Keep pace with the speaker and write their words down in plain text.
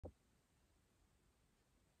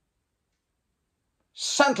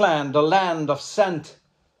Scentland, the land of scent.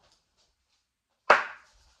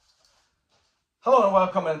 Hello and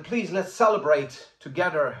welcome, and please let's celebrate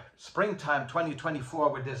together springtime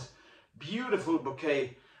 2024 with this beautiful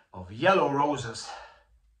bouquet of yellow roses.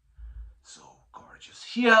 So gorgeous,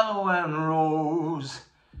 yellow and rose,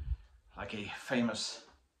 like a famous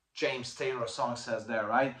James Taylor song says there,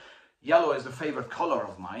 right? Yellow is the favorite color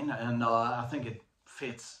of mine, and I think it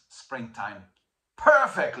fits springtime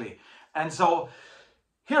perfectly. And so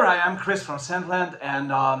here I am, Chris from Scentland, and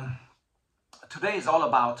today is all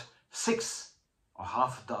about 6 or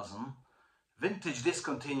half a dozen vintage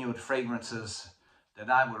discontinued fragrances that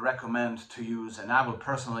I would recommend to use, and I will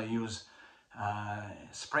personally use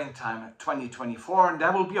springtime 2024. And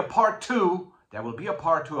there will be a part two. There will be a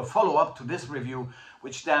part two, a follow-up to this review,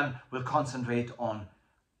 which then will concentrate on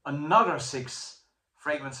another 6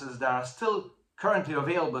 fragrances that are still currently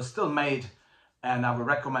available, still made, and I will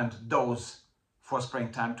recommend those for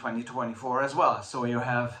springtime 2024 as well. So you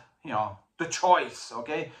have, the choice,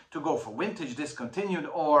 okay, to go for vintage discontinued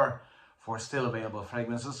or for still available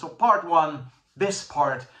fragrances. So part one, this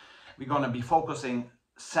part, we're going to be focusing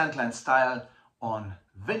Scentland style on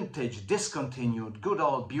vintage discontinued good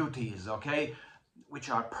old beauties, okay, which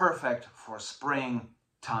are perfect for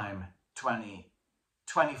springtime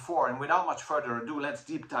 2024. And without much further ado, let's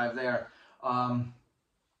deep dive there.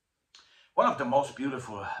 One of the most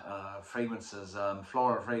beautiful fragrances,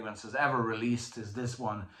 floral fragrances ever released is this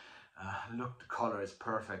one. Look, the color is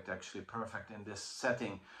perfect, actually perfect in this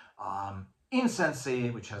setting.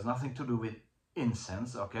 Insensé, which has nothing to do with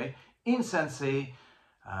incense, okay? Insensé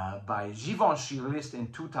by Givenchy, released in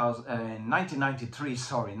 1993,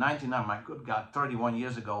 sorry, 99, my good God, 31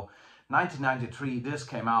 years ago. 1993, this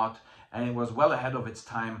came out, and it was well ahead of its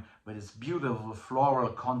time with its beautiful floral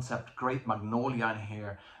concept, great magnolia in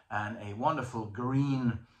here, and a wonderful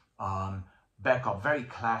green backup, very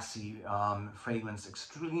classy fragrance,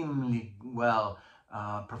 extremely well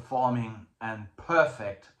performing and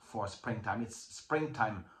perfect for springtime. It's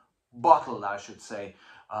springtime bottled, I should say.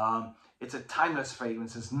 It's a timeless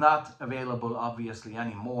fragrance. It's not available obviously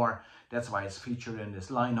anymore. That's why it's featured in this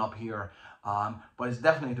lineup here. But it's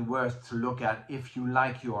definitely worth to look at if you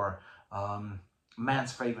like your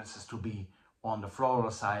men's fragrances to be on the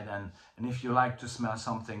floral side, and if you like to smell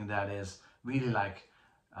something that is really like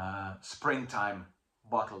springtime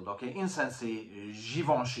bottled, okay? Insensé,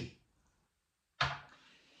 Givenchy.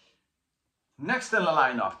 Next in the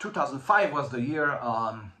lineup, 2005 was the year.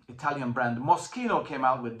 Italian brand Moschino came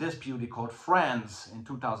out with this beauty called Friends in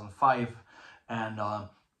 2005, and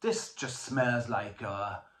this just smells like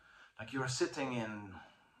you're sitting in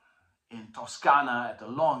Toscana at a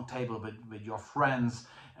long table with your friends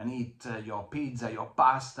and eat your pizza, your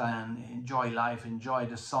pasta, and enjoy life, enjoy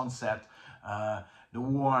the sunset, the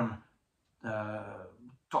warm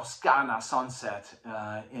Toscana sunset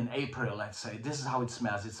in April, let's say. This is how it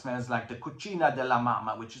smells. It smells like the Cucina della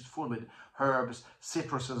Mamma, which is full with herbs,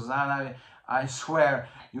 citruses, and I swear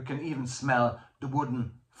you can even smell the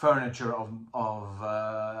wooden furniture of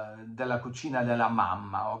della Cucina della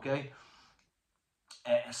Mamma, okay?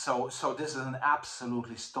 So this is an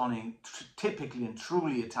absolutely stunning, typically and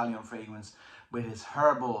truly Italian fragrance with its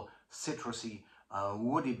herbal, citrusy,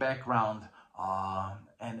 woody background,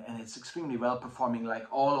 and it's extremely well performing, like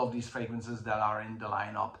all of these fragrances that are in the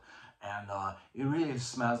lineup. And it really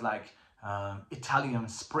smells like Italian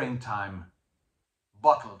springtime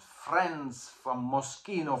bottled. Friends from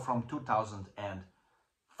Moschino from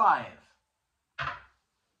 2005.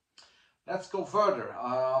 Let's go further.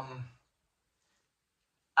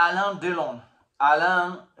 Alain Delon.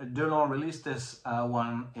 Alain Delon released this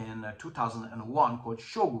one in 2001 called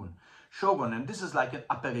Shogun. Shogun, and this is like an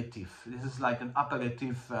aperitif. This is like an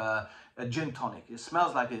aperitif a gin tonic. It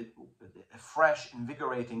smells like a fresh,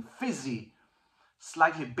 invigorating, fizzy,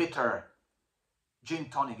 slightly bitter gin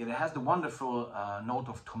tonic. And it has the wonderful note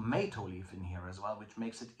of tomato leaf in here as well, which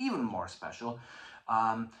makes it even more special.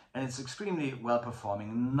 And it's extremely well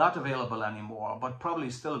performing, not available anymore, but probably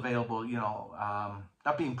still available,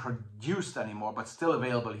 not being produced anymore, but still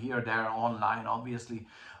available here, there, online, obviously.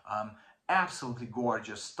 Absolutely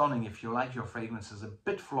gorgeous, stunning if you like your fragrances, a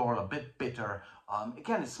bit floral, a bit bitter.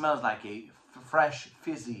 Again, it smells like a fresh,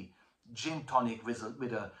 fizzy gin tonic with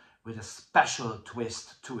a special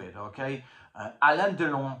twist to it, okay? Alain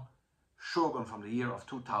Delon, Shogun from the year of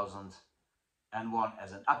 2001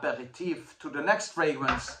 as an aperitif. To the next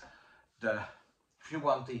fragrance, if you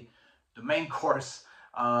want the main course,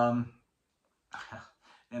 and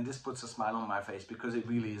this puts a smile on my face because it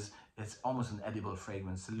really is, it's almost an edible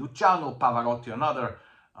fragrance. Luciano Pavarotti, another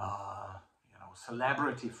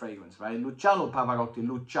celebrity fragrance, right? Luciano Pavarotti,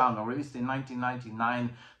 Luciano, released in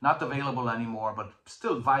 1999, not available anymore, but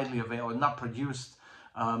still widely available, not produced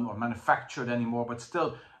or manufactured anymore, but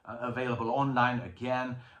still available online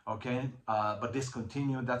again, okay? But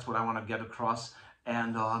discontinued, that's what I want to get across.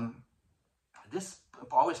 And this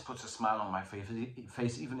always puts a smile on my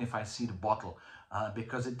face even if I see the bottle,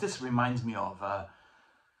 because this reminds me of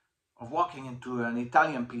walking into an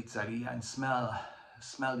Italian pizzeria and smell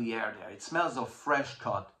the air there. It smells of fresh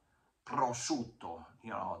cut prosciutto, you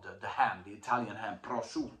know, the ham, the Italian ham,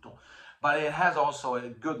 prosciutto. But it has also a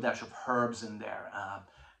good dash of herbs in there, a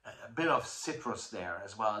bit of citrus there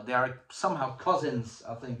as well. They are somehow cousins,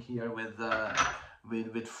 I think, here with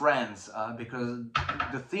friends, because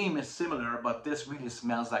the theme is similar, but this really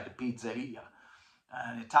smells like a pizzeria.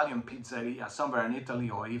 An Italian pizzeria somewhere in Italy,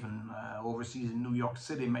 or even overseas in New York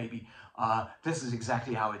City maybe. This is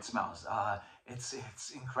exactly how it smells.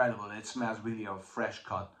 It's incredible. It smells really of fresh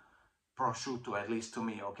cut prosciutto, at least to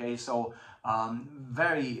me, okay? So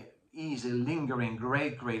very easy, lingering,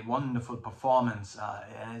 great, wonderful performance.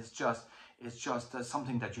 And it's just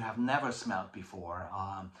something that you have never smelled before.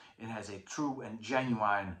 It has a true and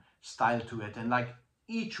genuine style to it, and like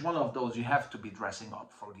each one of those, you have to be dressing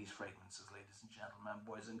up for these fragrances, ladies and gentlemen,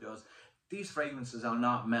 boys and girls. These fragrances are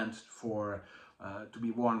not meant for to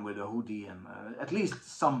be worn with a hoodie, and at least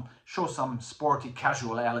show some sporty,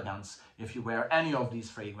 casual elegance if you wear any of these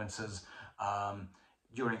fragrances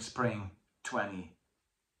during spring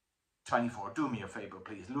 2024. Do me a favor,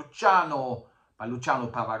 please. Luciano by Luciano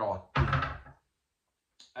Pavarotti.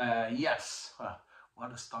 Yes,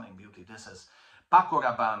 what a stunning beauty this is. Paco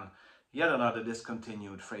Rabanne, yet another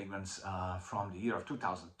discontinued fragrance from the year of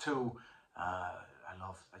 2002.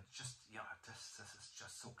 This is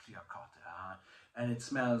just so clear cut, and it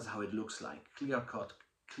smells how it looks like, clear cut,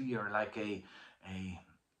 clear, like a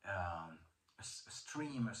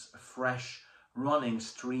stream, a fresh running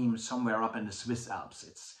stream somewhere up in the Swiss Alps.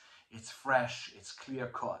 It's fresh, it's clear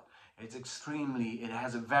cut, it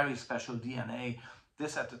has a very special DNA.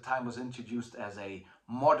 This at the time was introduced as a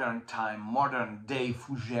modern day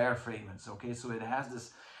fougère fragrance, okay? So it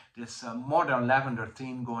has this modern lavender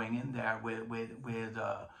theme going in there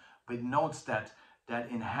with notes that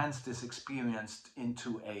enhance this experience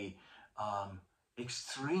into a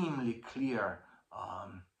extremely clear,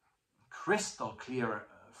 crystal clear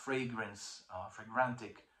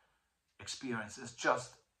fragrantic experience. It's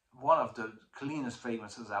just one of the cleanest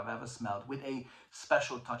fragrances I've ever smelled, with a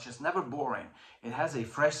special touch. It's never boring. It has a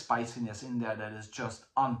fresh spiciness in there that is just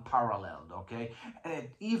unparalleled, okay? And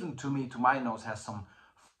it, even to my nose, has some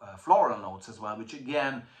floral notes as well, which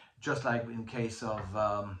again, just like in case of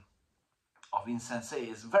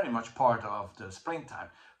Insensé, is very much part of the springtime.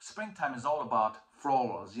 Springtime is all about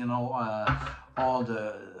florals, you know, all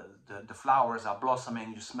the flowers are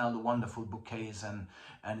blossoming, you smell the wonderful bouquets, and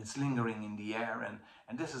it's lingering in the air, and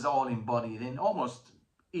this is all embodied in almost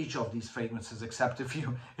each of these fragrances, except if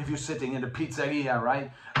you're sitting in a pizzeria,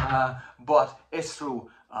 right? But it's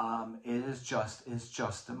true. It's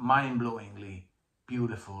just mind-blowingly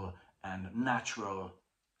beautiful and natural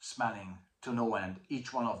smelling to no end.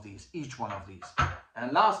 Each one of these.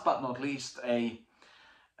 And last but not least, a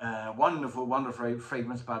wonderful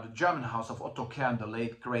fragrance by the German house of Otto Kern, the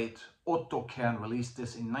late great Otto Kern, released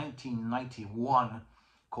this in 1991,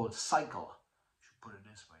 called Cycle. I should put it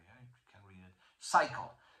this way, yeah? You can read it.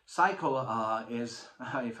 Cycle. Cycle is,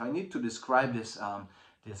 if I need to describe this,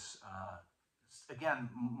 again,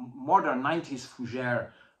 modern 90s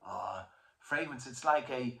fougère fragrance. It's like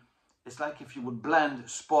if you would blend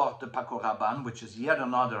Sport de Paco Rabanne, which is yet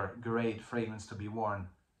another great fragrance to be worn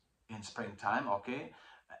in springtime, okay?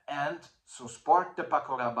 And so Sport de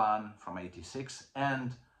Paco Rabanne from 86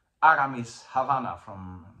 and Aramis Havana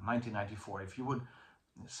from 1994. If you would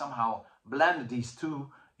somehow blend these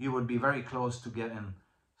two, you would be very close to getting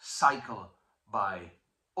Cycle by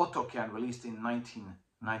Otto Kern, released in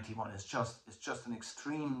 1991. It's just an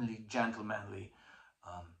extremely gentlemanly,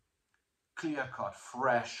 clear-cut,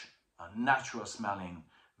 fresh, natural smelling,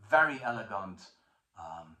 very elegant,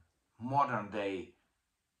 modern-day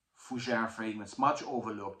fougère fragrance, much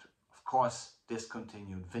overlooked, of course,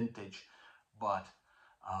 discontinued, vintage, but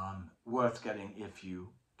worth getting if you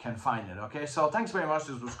can find it. Okay, so thanks very much.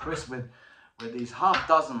 This was Chris with these half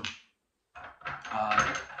dozen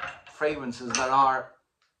fragrances that are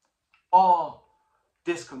all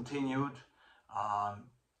discontinued,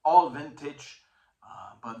 all vintage,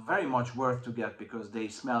 but very much worth to get because they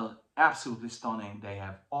smell absolutely stunning. They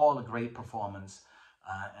have all a great performance,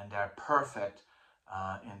 and they're perfect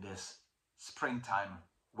in this springtime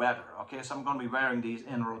weather. Okay, so I'm going to be wearing these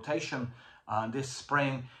in rotation this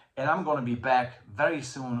spring, And I'm going to be back very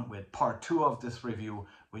soon with part 2 of this review,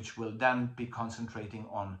 which will then be concentrating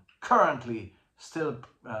on currently still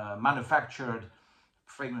manufactured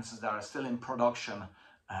fragrances that are still in production,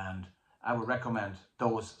 and I would recommend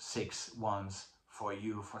those 6 ones for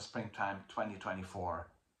you for springtime 2024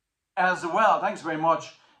 as well. Thanks very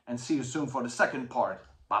much, and see you soon for the second part.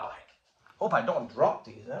 Bye bye. Hope I don't drop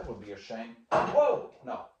these, that would be a shame. Whoa,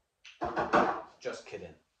 no, just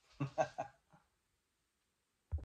kidding.